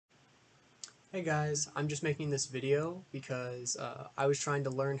Hey guys, I'm just making this video because I was trying to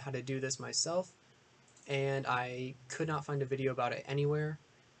learn how to do this myself and I could not find a video about it anywhere.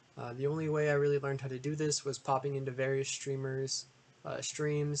 The only way I really learned how to do this was popping into various streamers'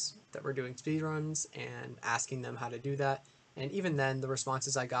 streams that were doing speedruns and asking them how to do that, and even then the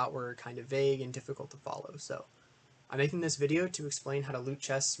responses I got were kind of vague and difficult to follow. So I'm making this video to explain how to loot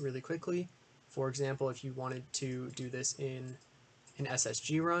chests really quickly. For example, if you wanted to do this in an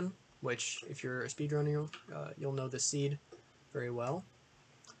SSG run, which if you're a speedrunner, you'll know this seed very well.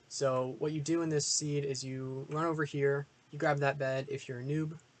 So what you do in this seed is you run over here, you grab that bed if you're a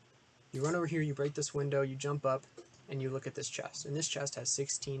noob, you run over here, you break this window, you jump up, and you look at this chest. And this chest has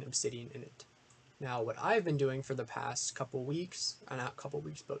 16 obsidian in it. Now what I've been doing for the past couple weeks, not couple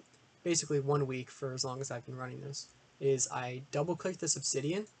weeks, but basically 1 week for as long as I've been running this, is I double click this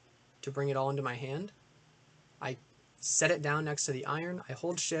obsidian to bring it all into my hand. I set it down next to the iron, I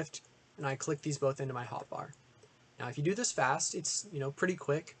hold shift, and I click these both into my hotbar. Now if you do this fast, it's pretty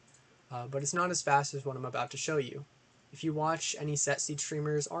quick, but it's not as fast as what I'm about to show you. If you watch any set seed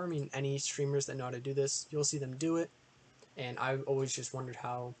streamers, or any streamers that know how to do this, you'll see them do it, and I've always just wondered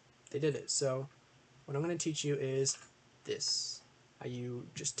how they did it. So what I'm going to teach you is this, how you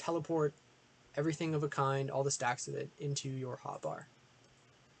just teleport everything of a kind, all the stacks of it, into your hotbar.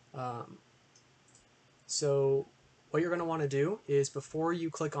 So what you're going to want to do is before you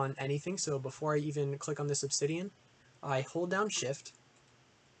click on anything, so before I even click on this obsidian, I hold down shift,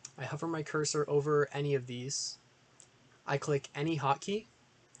 I hover my cursor over any of these, I click any hotkey.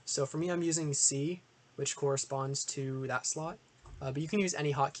 So for me I'm using C, which corresponds to that slot, but you can use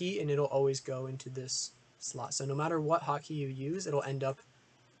any hotkey and it'll always go into this slot. So no matter what hotkey you use, it'll end up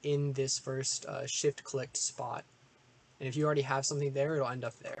in this first shift clicked spot. And if you already have something there, it'll end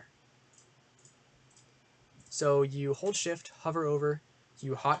up there. So you hold shift, hover over,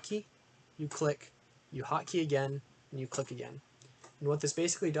 you hotkey, you click, you hotkey again, and you click again. And what this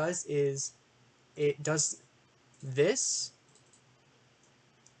basically does is it does this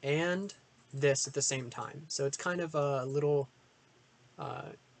and this at the same time. So it's kind of a little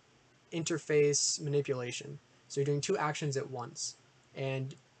interface manipulation. So you're doing two actions at once.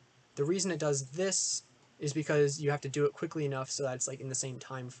 And the reason it does this is because you have to do it quickly enough so that it's like in the same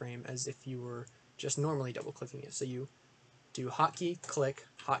time frame as if you were just normally double clicking it. So you do hotkey, click,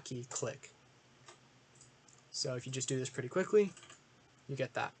 hotkey, click. So if you just do this pretty quickly, you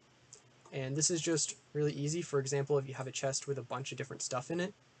get that. And this is just really easy. For example, if you have a chest with a bunch of different stuff in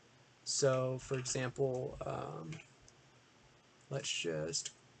it. So for example, let's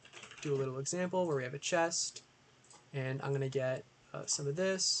just do a little example where we have a chest, and I'm going to get some of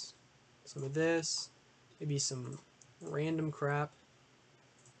this, maybe some random crap,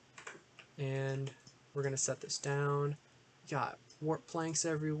 and we're going to set this down. You got warp planks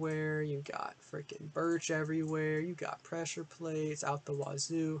everywhere, you got freaking birch everywhere, you got pressure plates out the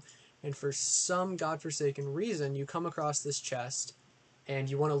wazoo, and for some godforsaken reason you come across this chest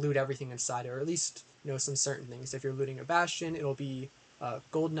and you want to loot everything inside it, or at least some certain things. If you're looting a bastion, it'll be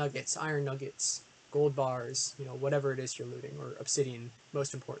gold nuggets, iron nuggets, gold bars, whatever it is you're looting, or obsidian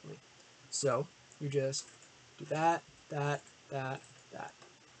most importantly. So you just do that, that, that, that,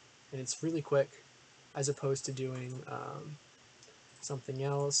 and it's really quick as opposed to doing something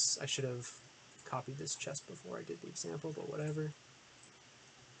else. I should have copied this chest before I did the example, but whatever.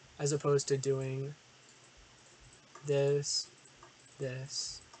 As opposed to doing this,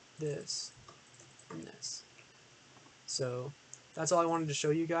 this, this, and this. So that's all I wanted to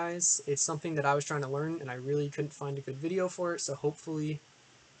show you guys. It's something that I was trying to learn and I really couldn't find a good video for it, so hopefully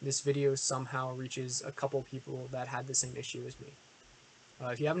this video somehow reaches a couple people that had the same issue as me.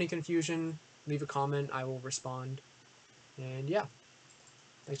 If you have any confusion, leave a comment, I will respond. And yeah,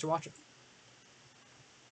 thanks for watching.